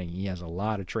Trevor Penning. He has a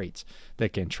lot of traits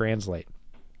that can translate.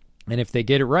 And if they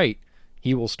get it right,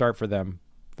 he will start for them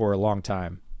for a long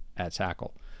time at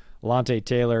tackle. Alontae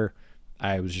Taylor,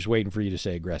 I was just waiting for you to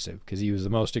say aggressive because he was the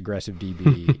most aggressive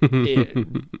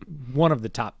DB, one of the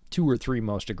top 2 or 3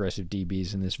 most aggressive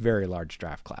DBs in this very large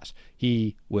draft class.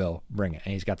 He will bring it,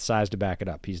 and he's got the size to back it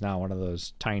up. He's not one of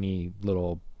those tiny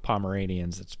little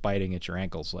Pomeranians that's biting at your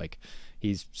ankles. Like,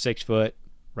 he's 6 foot,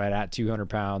 right at 200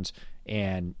 pounds,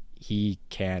 and he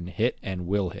can hit and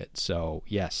will hit. So,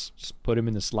 yes, just put him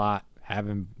in the slot, have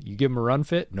him, you give him a run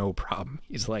fit, no problem.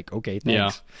 He's like, okay,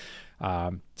 thanks.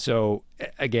 Yeah. So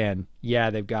again,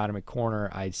 they've got him at corner.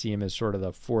 I'd see him as sort of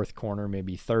the 4th corner,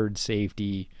 maybe 3rd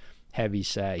safety, heavy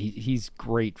set. He's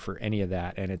great for any of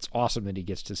that, and it's awesome that he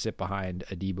gets to sit behind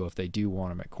Adebo if they do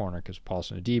want him at corner, because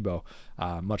Paulson Adebo,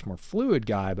 much more fluid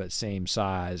guy, but same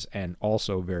size and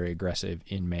also very aggressive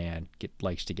in man,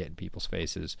 likes to get in people's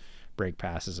faces, break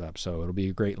passes up. So it'll be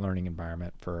a great learning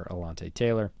environment for Alontae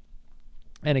Taylor.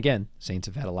 And again, Saints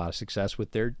have had a lot of success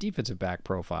with their defensive back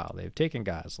profile. They've taken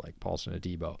guys like Paulson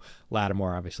Adebo.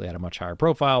 Lattimore obviously had a much higher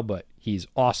profile, but he's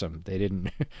awesome. They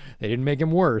didn't make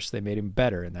him worse. They made him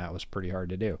better, and that was pretty hard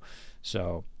to do.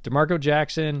 So DeMarco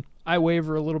Jackson, I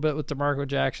waver a little bit with DeMarco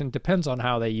Jackson. Depends on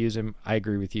how they use him. I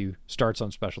agree with you. Starts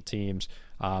on special teams.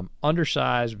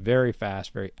 Undersized, very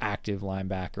fast, very active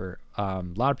linebacker. A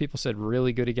lot of people said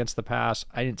really good against the pass.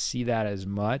 I didn't see that as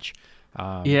much.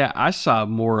 I saw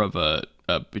more of a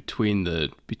between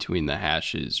the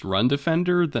hashes run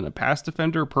defender than a pass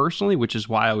defender personally, which is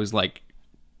why I was like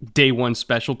day one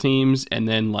special teams, and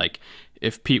then like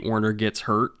if Pete Werner gets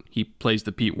hurt, he plays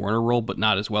the Pete Werner role, but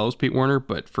not as well as Pete Werner.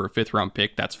 But for a 5th round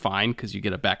pick, that's fine because you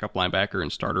get a backup linebacker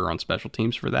and starter on special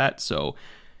teams for that. So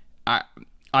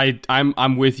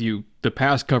I'm with you. The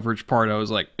pass coverage part, I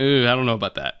was like, I don't know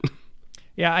about that.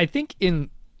 Yeah, I think in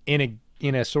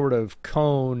a sort of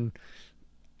cone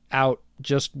out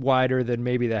just wider than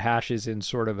maybe the hashes in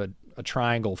sort of a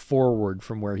triangle forward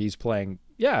from where he's playing.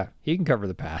 Yeah, he can cover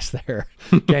the pass there.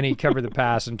 Can he cover the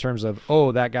pass in terms of,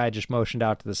 that guy just motioned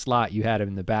out to the slot, you had him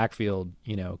in the backfield,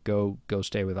 go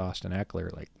stay with Austin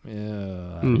Eckler. Like,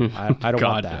 I don't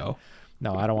want that. No.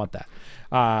 No, I don't want that.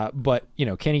 But,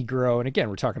 can he grow? And again,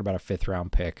 we're talking about a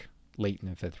 5th-round pick, late in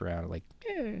the 5th round. Like,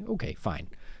 okay, fine.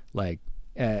 Like,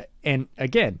 and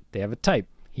again, they have a type.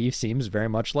 He seems very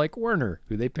much like Werner,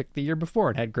 who they picked the year before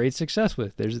and had great success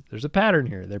with. There's a pattern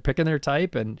here. They're picking their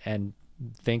type and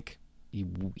think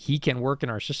he can work in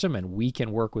our system and we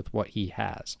can work with what he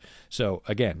has. So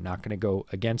again, not going to go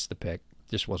against the pick.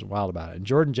 Just wasn't wild about it. And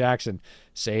Jordan Jackson,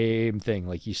 same thing.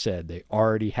 Like you said, they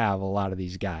already have a lot of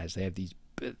these guys.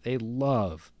 They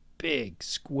love big,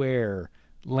 square,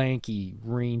 lanky,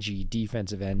 rangy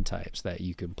defensive end types that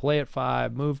you can play at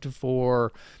 5, move to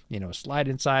 4, slide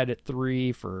inside at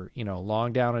 3 for,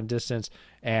 long down and distance.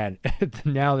 And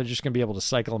now they're just going to be able to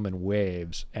cycle them in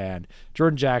waves. And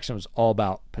Jordan Jackson was all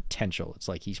about potential. It's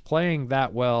like he's playing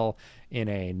that well in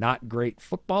a not great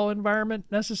football environment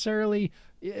necessarily.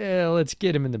 Yeah, let's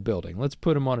get him in the building. Let's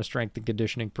put him on a strength and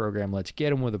conditioning program. Let's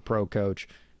get him with a pro coach.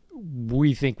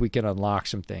 We think we can unlock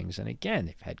some things. And again,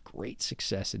 they've had great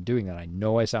success in doing that. I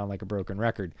know I sound like a broken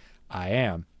record. I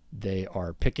am. They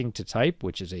are picking to type,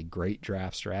 which is a great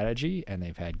draft strategy, and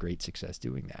they've had great success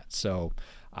doing that. So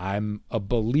I'm a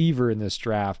believer in this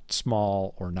draft,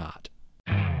 small or not.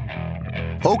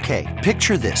 Okay,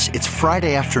 picture this. It's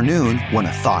Friday afternoon when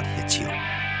a thought hits you.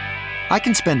 I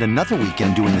can spend another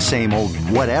weekend doing the same old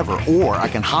whatever, or I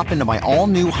can hop into my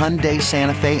all-new Hyundai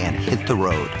Santa Fe and hit the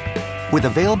road. With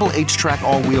available H-Track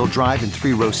all-wheel drive and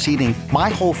 3-row seating, my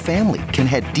whole family can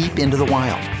head deep into the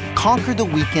wild. Conquer the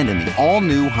weekend in the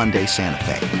all-new Hyundai Santa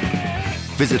Fe.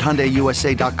 Visit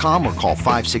HyundaiUSA.com or call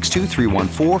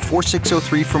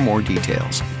 562-314-4603 for more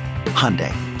details.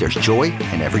 Hyundai, there's joy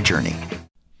in every journey.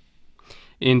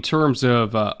 In terms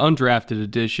of undrafted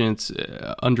additions,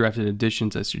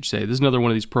 I should say, this is another one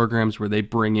of these programs where they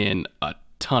bring in a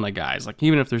ton of guys. Like,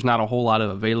 even if there's not a whole lot of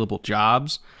available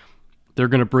jobs, they're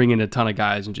going to bring in a ton of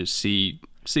guys and just see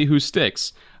who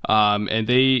sticks. And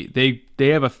they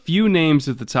have a few names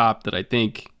at the top that I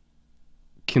think,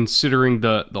 considering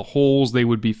the holes they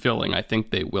would be filling, I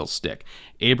think they will stick.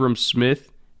 Abram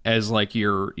Smith as like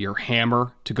your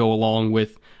hammer to go along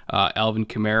with Alvin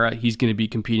Kamara. He's going to be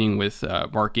competing with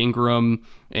Mark Ingram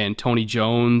and Tony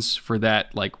Jones for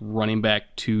that like running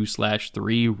back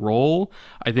 2/3 role.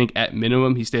 I think at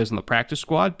minimum he stays on the practice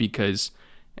squad because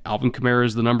Alvin Kamara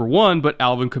is the number 1, but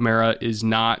Alvin Kamara is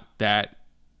not that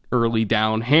early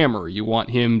down hammer. You want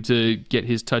him to get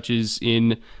his touches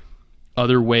in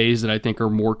other ways that I think are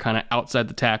more kind of outside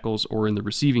the tackles or in the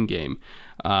receiving game.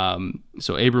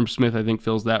 So Abram Smith, I think,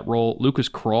 fills that role. Lucas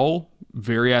Krull,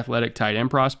 very athletic tight end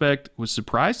prospect, was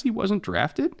surprised he wasn't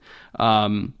drafted.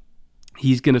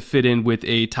 He's going to fit in with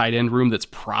a tight end room that's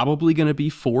probably going to be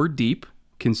 4 deep,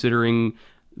 considering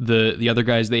the other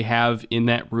guys they have in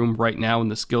that room right now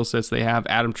and the skill sets they have.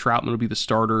 Adam Troutman will be the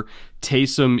starter.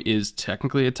 Taysom is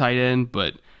technically a tight end,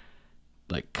 but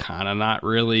like kind of not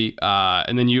really.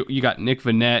 And then you got Nick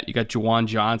Vannett, you got Juwan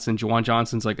Johnson. Juwan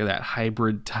Johnson's like that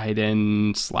hybrid tight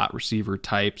end slot receiver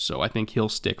type, so I think he'll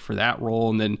stick for that role.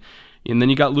 And then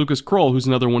you got Lucas Krull, who's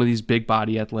another one of these big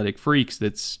body athletic freaks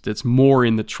that's more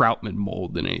in the Troutman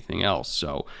mold than anything else.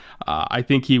 So I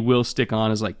think he will stick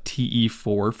on as like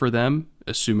TE4 for them,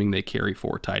 assuming they carry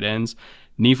 4 tight ends.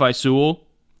 Nephi Sewell,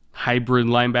 hybrid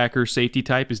linebacker safety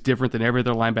type, is different than every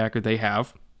other linebacker they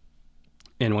have.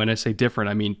 And when I say different,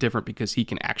 I mean different because he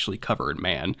can actually cover in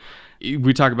man.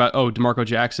 We talk about, DeMarco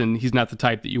Jackson, he's not the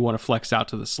type that you want to flex out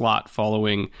to the slot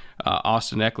following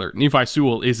Austin Eckler. Nephi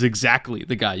Sewell is exactly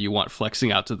the guy you want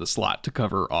flexing out to the slot to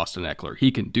cover Austin Eckler.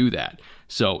 He can do that.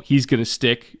 So he's going to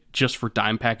stick just for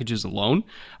dime packages alone.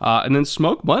 And then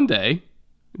Smoke Monday,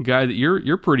 a guy that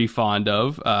you're pretty fond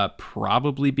of,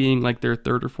 probably being like their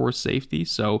 3rd or 4th safety.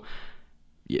 So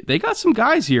they got some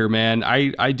guys here, man.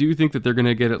 I do think that they're going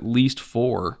to get at least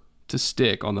 4 to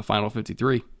stick on the final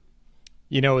 53.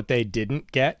 You know what they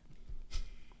didn't get?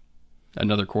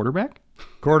 Another quarterback?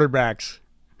 Quarterbacks.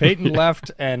 Peyton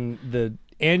left, and the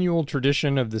annual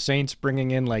tradition of the Saints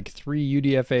bringing in like 3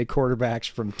 UDFA quarterbacks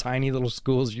from tiny little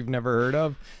schools you've never heard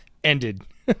of ended.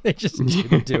 They just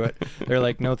didn't do it. They're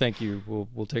like, no, thank you.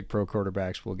 We'll take pro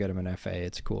quarterbacks. We'll get them an FA.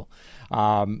 It's cool.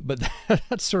 But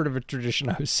that's sort of a tradition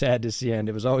I was sad to see end.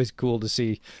 It was always cool to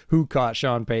see who caught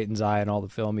Sean Payton's eye and all the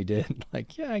film he did.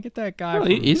 Like, yeah, get that guy. Well,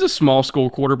 he's a small school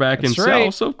quarterback himself,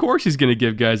 right. So of course he's going to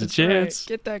give guys a chance. Right.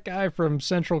 Get that guy from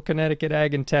Central Connecticut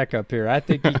Ag and Tech up here. I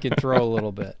think he can throw a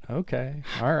little bit. Okay.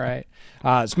 All right.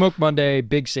 Smoke Monday,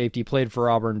 big safety, played for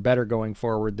Auburn, better going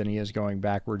forward than he is going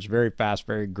backwards. Very fast,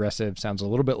 very aggressive. Sounds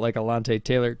a little bit like Alontae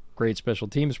Taylor. Great special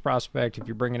teams prospect if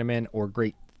you're bringing him in, or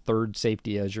great third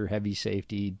safety as your heavy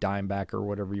safety, dime back, or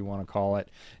whatever you want to call it.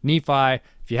 Nephi,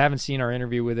 if you haven't seen our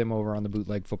interview with him over on the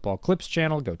Bootleg Football Clips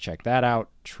channel, go check that out.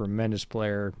 Tremendous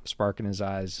player, spark in his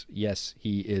eyes. Yes,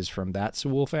 he is from that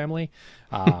Sewell family.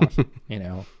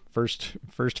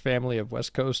 First family of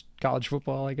West Coast college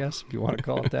football, I guess, if you want to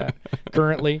call it that,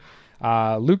 currently.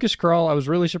 Lucas Krull, I was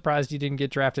really surprised he didn't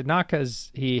get drafted, not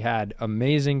because he had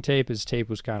amazing tape. His tape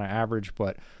was kind of average,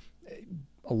 but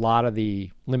a lot of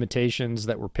the limitations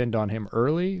that were pinned on him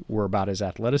early were about his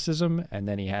athleticism, and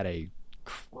then he had a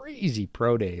crazy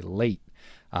pro day late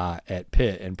at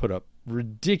Pitt and put up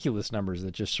ridiculous numbers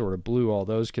that just sort of blew all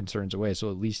those concerns away. So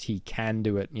at least he can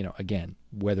do it. Again,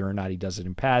 whether or not he does it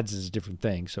in pads is a different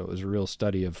thing. So it was a real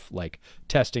study of like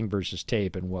testing versus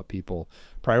tape and what people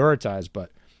prioritize.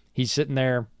 But he's sitting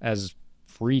there as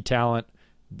free talent.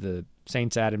 The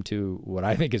Saints add him to what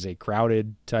I think is a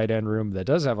crowded tight end room that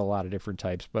does have a lot of different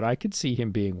types, but I could see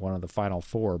him being one of the final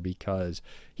four because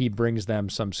he brings them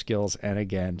some skills and,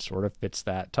 again, sort of fits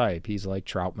that type. He's like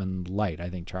Troutman light. I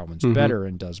think Troutman's better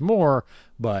and does more,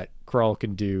 but Krull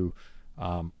can do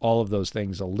all of those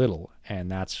things a little,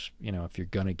 and that's, if you're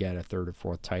going to get a third or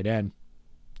fourth tight end,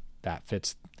 that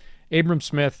fits. Abram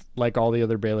Smith, like all the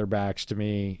other Baylor backs to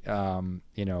me,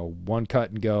 one cut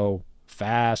and go,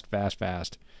 fast.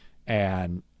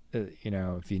 And,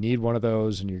 if you need one of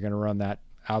those and you're going to run that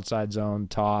outside zone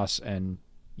toss and,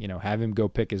 have him go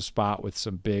pick his spot with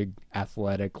some big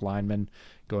athletic linemen,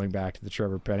 going back to the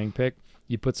Trevor Penning pick,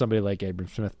 you put somebody like Abram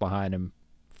Smith behind him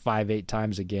 5-8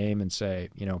 times a game and say,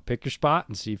 pick your spot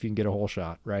and see if you can get a hole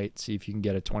shot, right? See if you can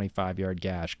get a 25-yard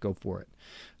gash. Go for it.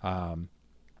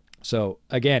 So,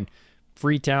 again,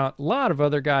 free talent, a lot of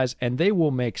other guys, and they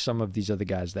will make some of these other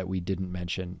guys that we didn't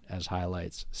mention as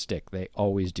highlights stick. They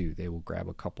always do. They will grab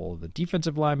a couple of the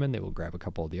defensive linemen. They will grab a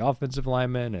couple of the offensive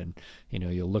linemen, and,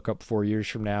 you'll look up 4 years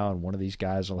from now, and one of these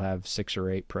guys will have 6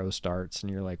 or 8 pro starts,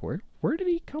 and you're like, where did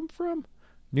he come from?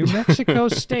 New Mexico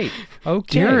State.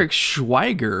 Okay. Derek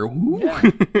Schweiger.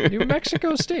 Yeah. New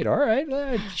Mexico State. All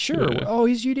right. Sure. Yeah. Oh,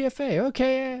 he's UDFA.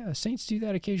 Okay. Yeah. Saints do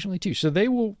that occasionally too. So they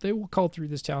will cull through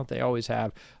this talent. They always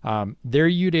have. Their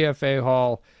UDFA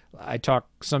haul, I talk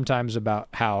sometimes about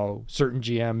how certain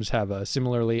GMs have a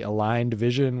similarly aligned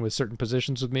vision with certain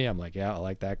positions with me. I'm like, yeah, I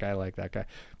like that guy.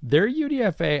 Their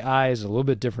UDFA eye is a little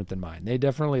bit different than mine. They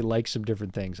definitely like some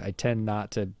different things. I tend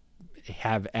not to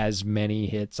have as many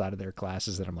hits out of their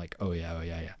classes that I'm like, oh yeah.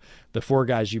 The 4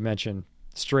 guys you mentioned,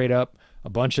 straight up, a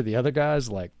bunch of the other guys,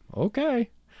 like,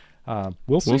 okay,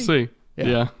 we'll see.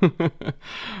 Yeah.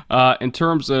 In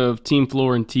terms of team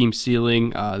floor and team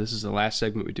ceiling, this is the last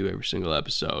segment we do every single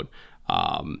episode.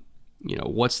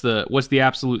 What's the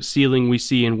absolute ceiling we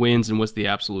see in wins, and what's the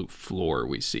absolute floor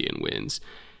we see in wins?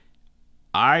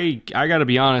 I got to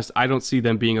be honest, I don't see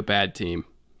them being a bad team.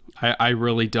 I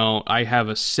really don't. I have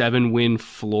a 7-win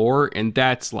floor, and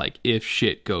that's like if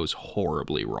shit goes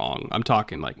horribly wrong. I'm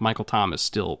talking like Michael Thomas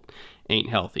still ain't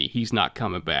healthy. He's not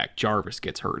coming back. Jarvis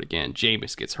gets hurt again.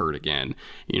 Jameis gets hurt again.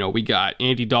 We got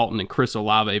Andy Dalton and Chris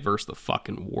Olave versus the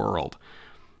fucking world.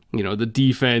 The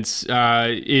defense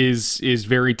is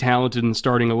very talented in the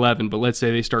starting 11, but let's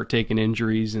say they start taking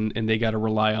injuries and they got to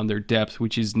rely on their depth,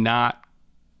 which is not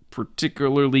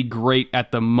particularly great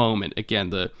at the moment. Again,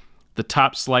 the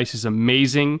top slice is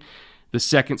amazing. The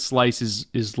second slice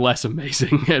is less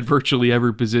amazing at virtually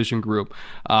every position group.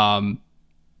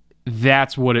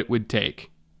 That's what it would take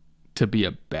to be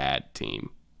a bad team.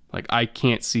 Like, I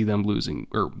can't see them losing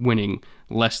or winning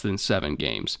less than 7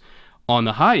 games. On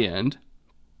the high end,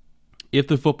 if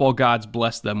the football gods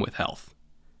bless them with health,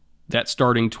 that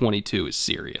starting 22 is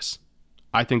serious.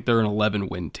 I think they're an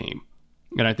 11-win team.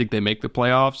 And I think they make the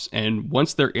playoffs. And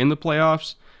once they're in the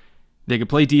playoffs, they can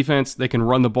play defense, they can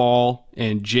run the ball,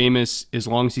 and Jameis, as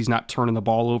long as he's not turning the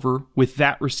ball over, with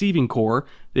that receiving core,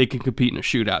 they can compete in a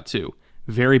shootout too.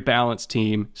 Very balanced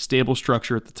team, stable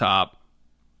structure at the top.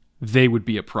 They would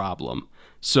be a problem.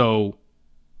 So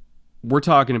we're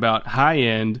talking about high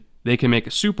end, they can make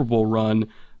a Super Bowl run.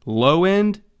 Low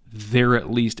end, they're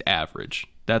at least average.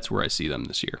 That's where I see them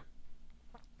this year.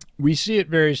 We see it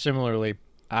very similarly.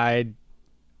 I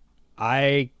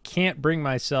can't bring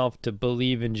myself to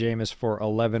believe in Jameis for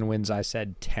 11 wins. I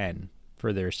said 10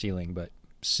 for their ceiling, but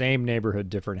same neighborhood,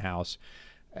 different house.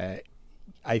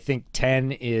 I think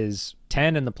 10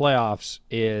 in the playoffs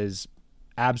is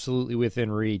absolutely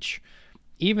within reach,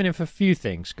 even if a few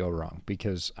things go wrong,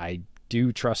 because I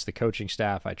do trust the coaching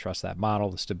staff. I trust that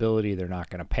model, the stability. They're not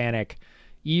going to panic,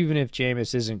 even if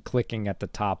Jameis isn't clicking at the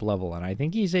top level. And I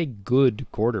think he's a good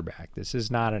quarterback. This is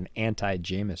not an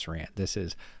anti-Jameis rant. This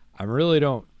is, I really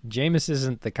don't. Jameis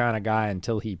isn't the kind of guy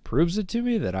until he proves it to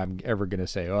me that I'm ever going to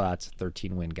say, oh, that's a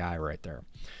 13-win guy right there,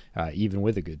 even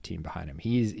with a good team behind him.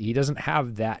 He doesn't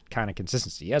have that kind of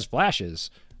consistency. He has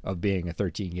flashes of being a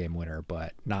 13-game winner,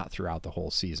 but not throughout the whole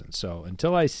season. So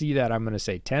until I see that, I'm going to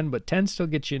say 10, but 10 still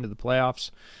gets you into the playoffs.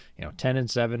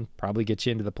 10-7 probably gets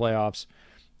you into the playoffs.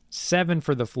 7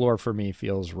 for the floor for me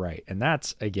feels right. And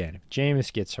that's, again, if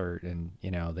Jameis gets hurt and,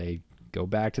 they go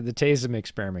back to the Taysom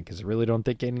experiment because I really don't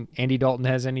think Andy Dalton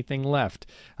has anything left.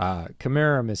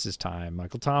 Kamara misses time.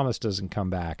 Michael Thomas doesn't come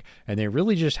back. And they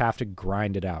really just have to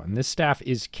grind it out. And this staff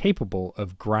is capable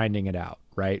of grinding it out,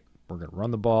 right? We're going to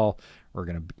run the ball. We're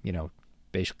going to,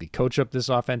 basically coach up this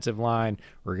offensive line.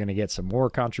 We're going to get some more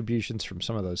contributions from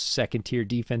some of those second-tier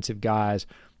defensive guys.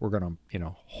 We're going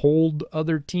to, hold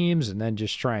other teams and then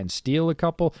just try and steal a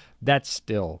couple. That's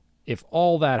still, if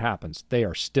all that happens, they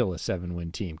are still a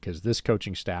 7-win team because this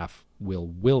coaching staff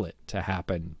will it to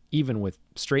happen, even with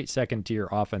straight second-tier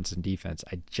offense and defense.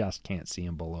 I just can't see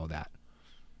them below that.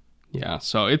 Yeah,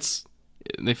 so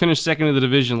they finished second in the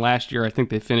division last year. I think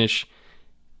they finish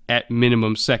at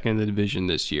minimum second in the division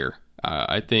this year.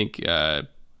 I think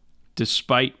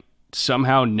despite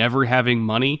somehow never having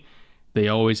money, they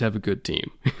always have a good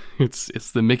team.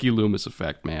 It's the Mickey Loomis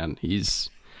effect, man. He's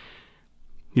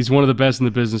one of the best in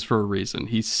the business for a reason.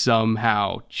 He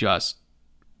somehow just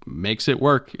makes it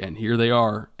work, and here they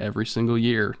are every single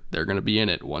year. They're going to be in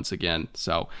it once again.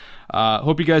 So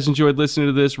hope you guys enjoyed listening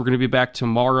to this. We're going to be back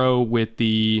tomorrow with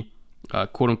the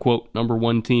quote-unquote number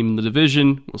 1 team in the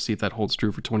division. We'll see if that holds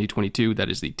true for 2022. That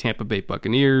is the Tampa Bay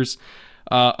Buccaneers.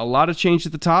 A lot of change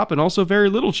at the top and also very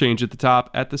little change at the top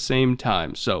at the same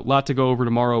time. So a lot to go over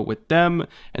tomorrow with them.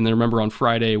 And then remember on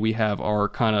Friday, we have our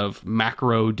kind of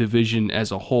macro division as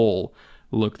a whole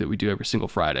look that we do every single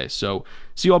Friday. So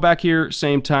see you all back here,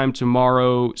 same time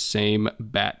tomorrow, same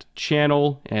bat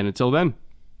channel. And until then,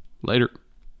 later.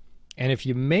 And if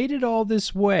you made it all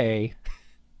this way,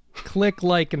 click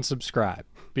like and subscribe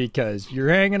because you're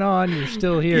hanging on. You're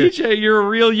still here. DJ, you're a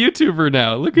real YouTuber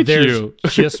now. Look at you.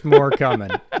 There's just more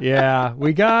coming. Yeah,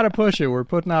 we got to push it. We're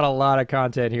putting out a lot of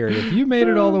content here. If you made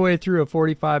it all the way through a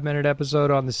 45-minute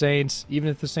episode on the Saints, even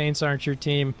if the Saints aren't your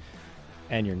team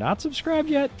and you're not subscribed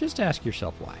yet, just ask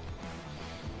yourself why.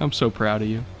 I'm so proud of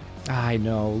you. I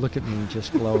know. Look at me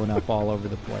just glowing up all over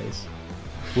the place.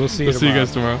 We'll see you tomorrow. See you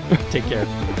guys tomorrow. Take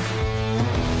care.